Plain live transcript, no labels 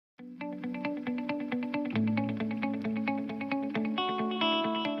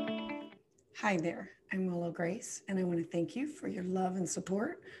Hi there, I'm Willow Grace, and I want to thank you for your love and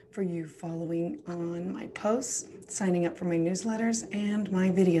support, for you following on my posts, signing up for my newsletters, and my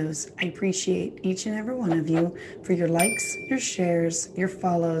videos. I appreciate each and every one of you for your likes, your shares, your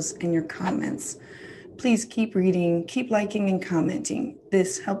follows, and your comments. Please keep reading, keep liking, and commenting.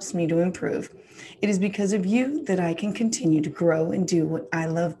 This helps me to improve. It is because of you that I can continue to grow and do what I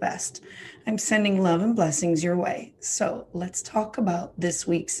love best. I'm sending love and blessings your way. So let's talk about this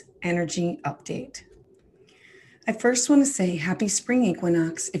week's energy update. I first want to say happy spring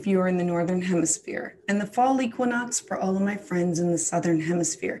equinox if you are in the northern hemisphere, and the fall equinox for all of my friends in the southern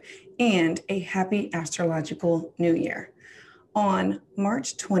hemisphere, and a happy astrological new year. On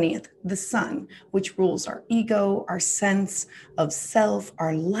March 20th, the sun, which rules our ego, our sense of self,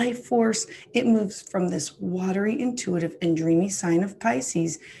 our life force, it moves from this watery, intuitive, and dreamy sign of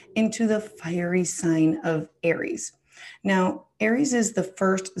Pisces into the fiery sign of Aries. Now, Aries is the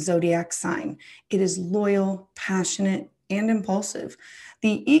first zodiac sign. It is loyal, passionate, and impulsive.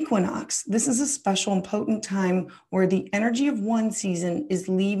 The equinox, this is a special and potent time where the energy of one season is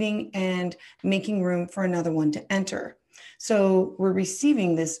leaving and making room for another one to enter. So we're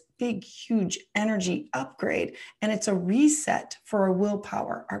receiving this big, huge energy upgrade, and it's a reset for our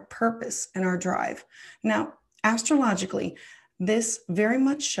willpower, our purpose, and our drive. Now, astrologically, this very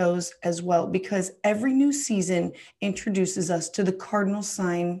much shows as well because every new season introduces us to the cardinal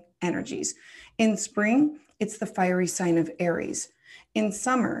sign energies. In spring, it's the fiery sign of Aries. In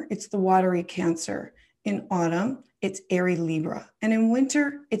summer, it's the watery Cancer. In autumn, it's airy Libra. And in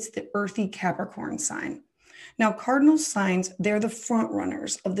winter, it's the earthy Capricorn sign. Now, cardinal signs, they're the front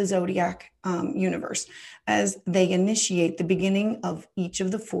runners of the zodiac universe as they initiate the beginning of each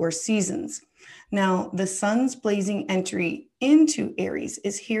of the four seasons. Now, the sun's blazing entry into Aries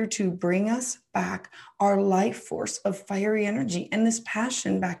is here to bring us back our life force of fiery energy and this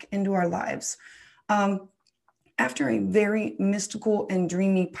passion back into our lives. After a very mystical and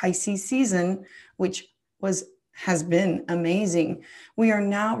dreamy Pisces season, which has been amazing, we are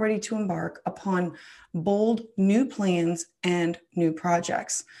now ready to embark upon bold new plans and new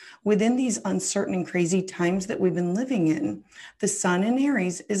projects. Within these uncertain and crazy times that we've been living in, the sun in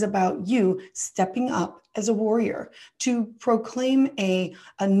Aries is about you stepping up as a warrior to proclaim a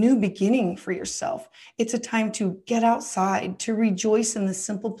new beginning for yourself. It's a time to get outside, to rejoice in the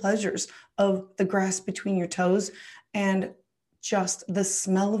simple pleasures of the grass between your toes and just the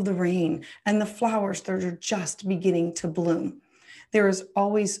smell of the rain and the flowers that are just beginning to bloom. There is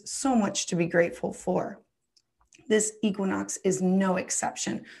always so much to be grateful for. This equinox is no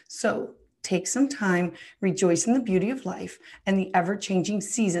exception. So take some time, rejoice in the beauty of life and the ever-changing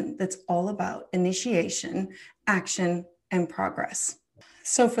season that's all about initiation, action, and progress.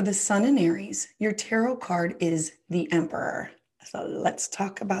 So for the sun in Aries, your tarot card is the Emperor. So let's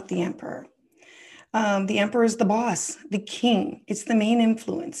talk about the Emperor. The emperor is the boss, the king. It's the main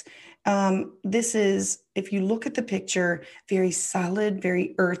influence. This is, if you look at the picture, very solid,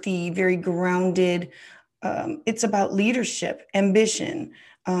 very earthy, very grounded. It's about leadership, ambition,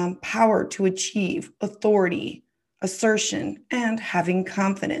 power to achieve, authority, assertion, and having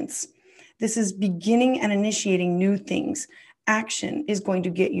confidence. This is beginning and initiating new things. Action is going to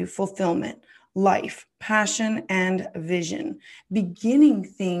get you fulfillment, life, passion, and vision, beginning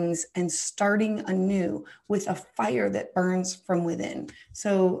things and starting anew with a fire that burns from within.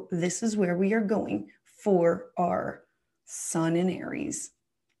 So this is where we are going for our sun in Aries.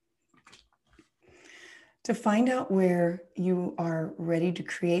 To find out where you are ready to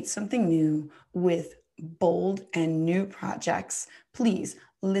create something new with bold and new projects, please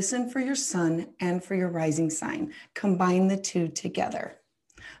listen for your sun and for your rising sign. Combine the two together.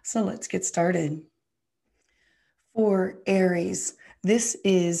 So let's get started. For Aries, this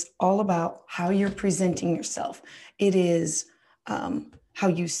is all about how you're presenting yourself. It is how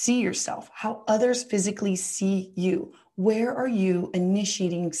you see yourself, how others physically see you. Where are you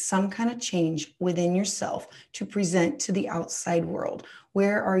initiating some kind of change within yourself to present to the outside world?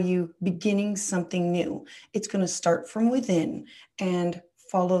 Where are you beginning something new? It's going to start from within and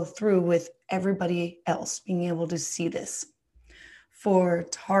follow through with everybody else being able to see this. For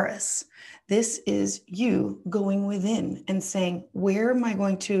Taurus, this is you going within and saying, where am I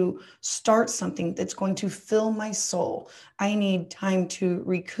going to start something that's going to fill my soul? I need time to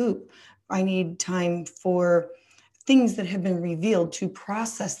recoup. I need time for things that have been revealed to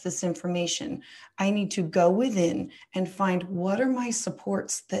process this information. I need to go within and find what are my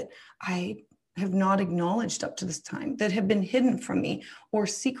supports that I have not acknowledged up to this time, that have been hidden from me, or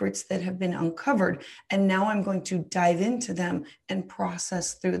secrets that have been uncovered. And now I'm going to dive into them and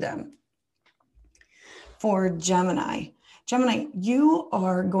process through them. For Gemini, Gemini, you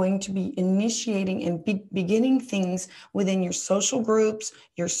are going to be initiating and beginning things within your social groups,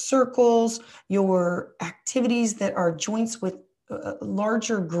 your circles, your activities that are joints with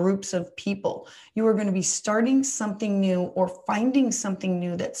larger groups of people. You are going to be starting something new or finding something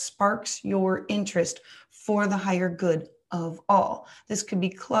new that sparks your interest for the higher good of all. This could be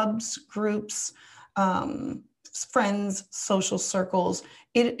clubs, groups, friends, social circles.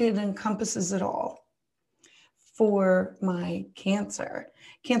 It encompasses it all. For my Cancer,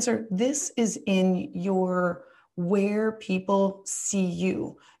 this is in your where people see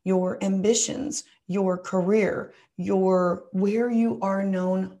you, your ambitions, your career, your where you are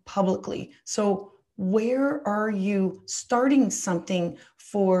known publicly. So where are you starting something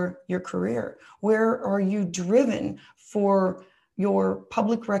for your career? Where are you driven for your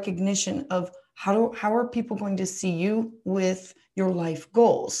public recognition of how are people going to see you with your life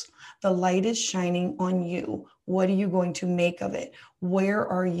goals? The light is shining on you. What are you going to make of it? Where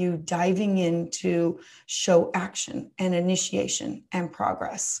are you diving into show action and initiation and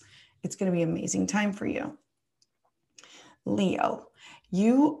progress? It's going to be an amazing time for you. Leo,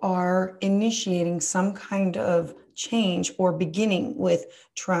 you are initiating some kind of change or beginning with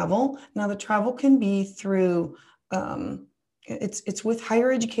travel. Now, the travel can be through it's with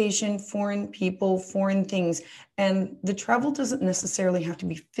higher education, foreign people, foreign things. And the travel doesn't necessarily have to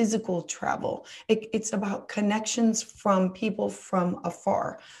be physical travel. It's about connections from people from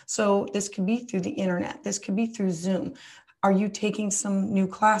afar. So this could be through the internet. This could be through Zoom. Are you taking some new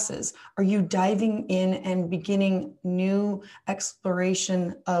classes? Are you diving in and beginning new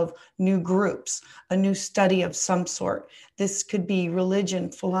exploration of new groups, a new study of some sort? This could be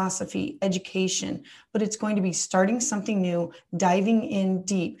religion, philosophy, education, but it's going to be starting something new, diving in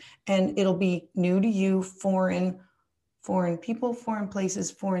deep, and it'll be new to you, foreign people, foreign places,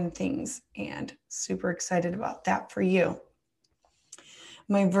 foreign things, and super excited about that for you.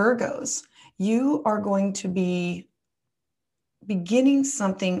 My Virgos, you are going to be beginning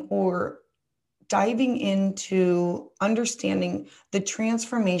something or diving into understanding the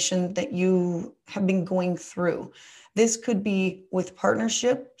transformation that you have been going through. This could be with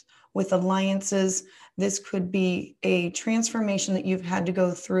partnerships, with alliances. This could be a transformation that you've had to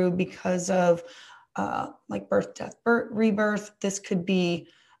go through because of like birth, death, rebirth. This could be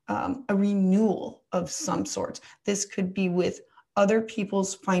a renewal of some sort. This could be with other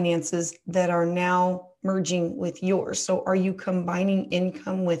people's finances that are now merging with yours. So are you combining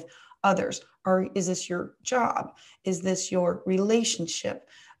income with others? Or is this your job? Is this your relationship?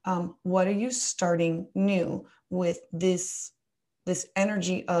 What are you starting new with this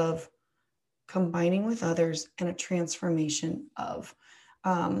energy of combining with others and a transformation of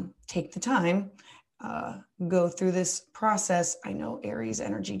take the time, go through this process. I know Aries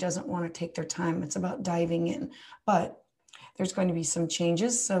energy doesn't want to take their time. It's about diving in, but there's going to be some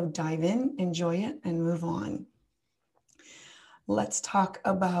changes, so dive in, enjoy it, and move on. Let's talk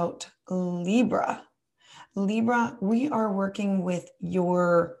about Libra. Libra, we are working with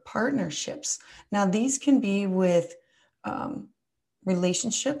your partnerships. Now, these can be with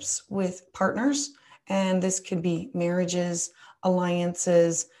relationships with partners, and this could be marriages,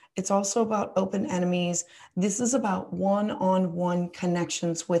 alliances. It's also about open enemies. This is about one-on-one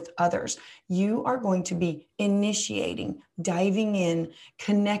connections with others. You are going to be initiating, diving in,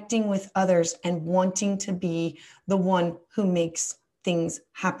 connecting with others, and wanting to be the one who makes things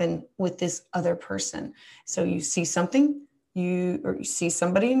happen with this other person. So you see something, you see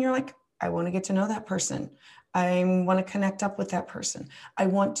somebody, and you're like, I want to get to know that person. I want to connect up with that person. I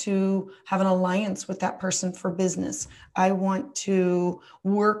want to have an alliance with that person for business. I want to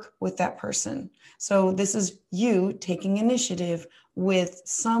work with that person. So this is you taking initiative with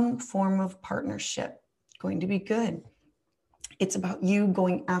some form of partnership. Going to be good. It's about you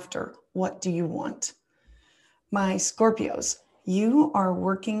going after what do you want. My Scorpios, you are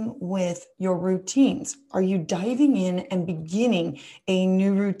working with your routines. Are you diving in and beginning a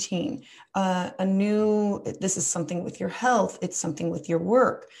new routine? This is something with your health. It's something with your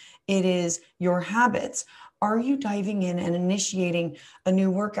work. It is your habits. Are you diving in and initiating a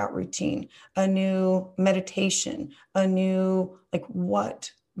new workout routine, a new meditation, a new, like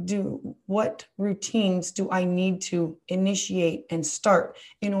what routines do I need to initiate and start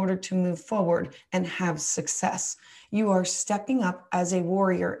in order to move forward and have success? You are stepping up as a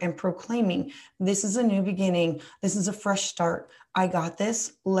warrior and proclaiming, this is a new beginning. This is a fresh start. I got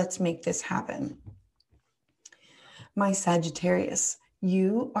this. Let's make this happen. My Sagittarius,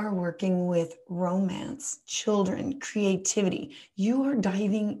 you are working with romance, children, creativity. You are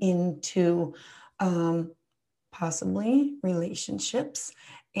diving into possibly relationships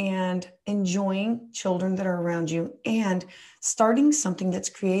and enjoying children that are around you and starting something that's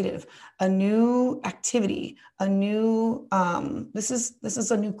creative, a new activity, a new this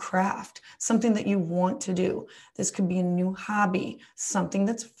is a new craft, something that you want to do. This could be a new hobby, something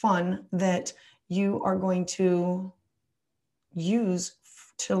that's fun that you are going to use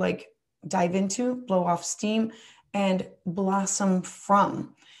to like dive into, blow off steam, and blossom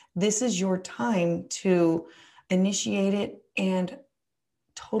from. This is your time to initiate it and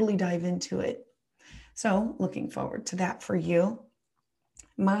totally dive into it. So, looking forward to that for you.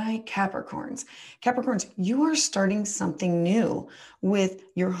 My Capricorns. Capricorns, you are starting something new with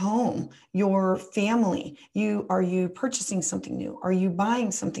your home, your family. Are you purchasing something new? Are you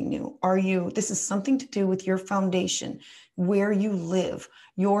buying something new? This is something to do with your foundation, where you live,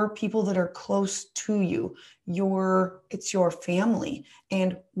 your people that are close to you, it's your family.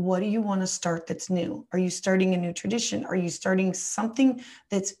 And what do you want to start that's new? Are you starting a new tradition? Are you starting something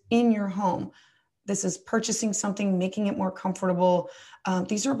that's in your home? This is purchasing something, making it more comfortable.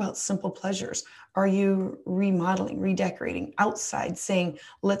 These are about simple pleasures. Are you remodeling, redecorating outside, saying,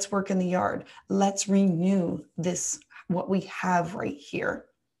 let's work in the yard. Let's renew this, what we have right here.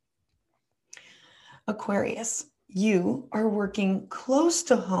 Aquarius, you are working close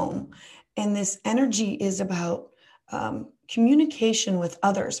to home, and this energy is about communication with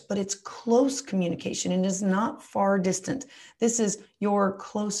others, but it's close communication and is not far distant. This is your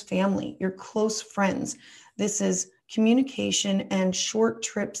close family, your close friends. This is communication and short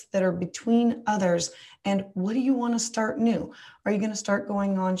trips that are between others. And what do you want to start new? Are you going to start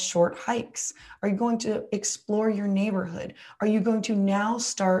going on short hikes? Are you going to explore your neighborhood? Are you going to now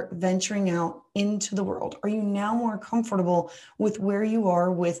start venturing out into the world? Are you now more comfortable with where you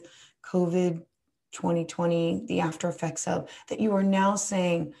are with COVID 2020, the after effects of that? You are now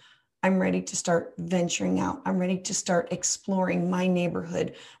saying, I'm ready to start venturing out. I'm ready to start exploring my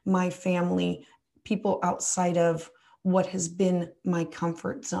neighborhood, my family, people outside of what has been my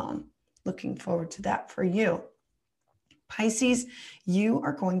comfort zone. Looking forward to that for you. Pisces, you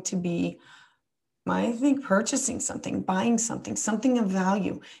are going to be, I think, purchasing something, buying something, something of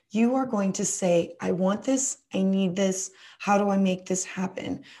value. You are going to say, I want this, I need this. How do I make this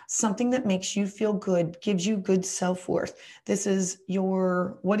happen? Something that makes you feel good, gives you good self-worth. This is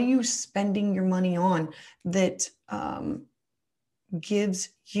what are you spending your money on that gives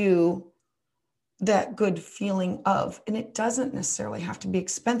you that good feeling of, and it doesn't necessarily have to be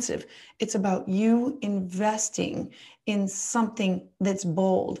expensive. It's about you investing in something that's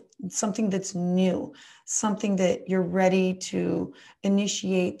bold, something that's new, something that you're ready to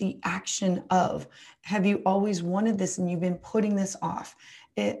initiate the action of. Have you always wanted this and you've been putting this off?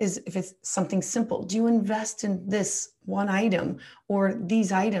 If it's something simple, do you invest in this one item or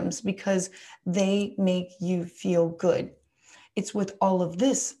these items because they make you feel good? It's with all of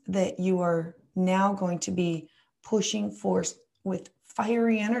this that you are now going to be pushing forth with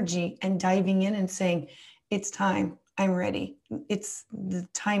fiery energy and diving in and saying, it's time, I'm ready. The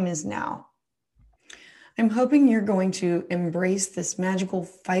time is now. I'm hoping you're going to embrace this magical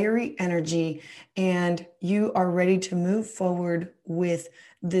fiery energy and you are ready to move forward with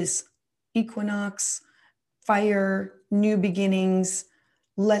this equinox, fire, new beginnings.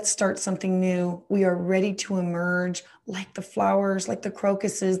 Let's start something new. We are ready to emerge like the flowers, like the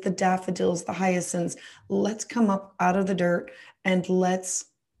crocuses, the daffodils, the hyacinths. Let's come up out of the dirt and let's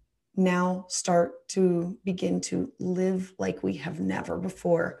now start to begin to live like we have never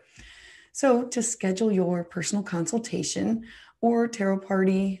before. So to schedule your personal consultation or tarot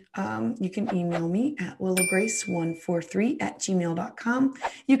party, you can email me at willowgrace143@gmail.com.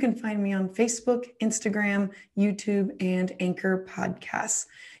 You can find me on Facebook, Instagram, YouTube, and Anchor Podcasts.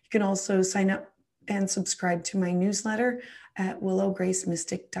 You can also sign up and subscribe to my newsletter at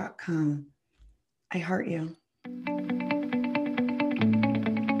willowgracemystic.com. I heart you.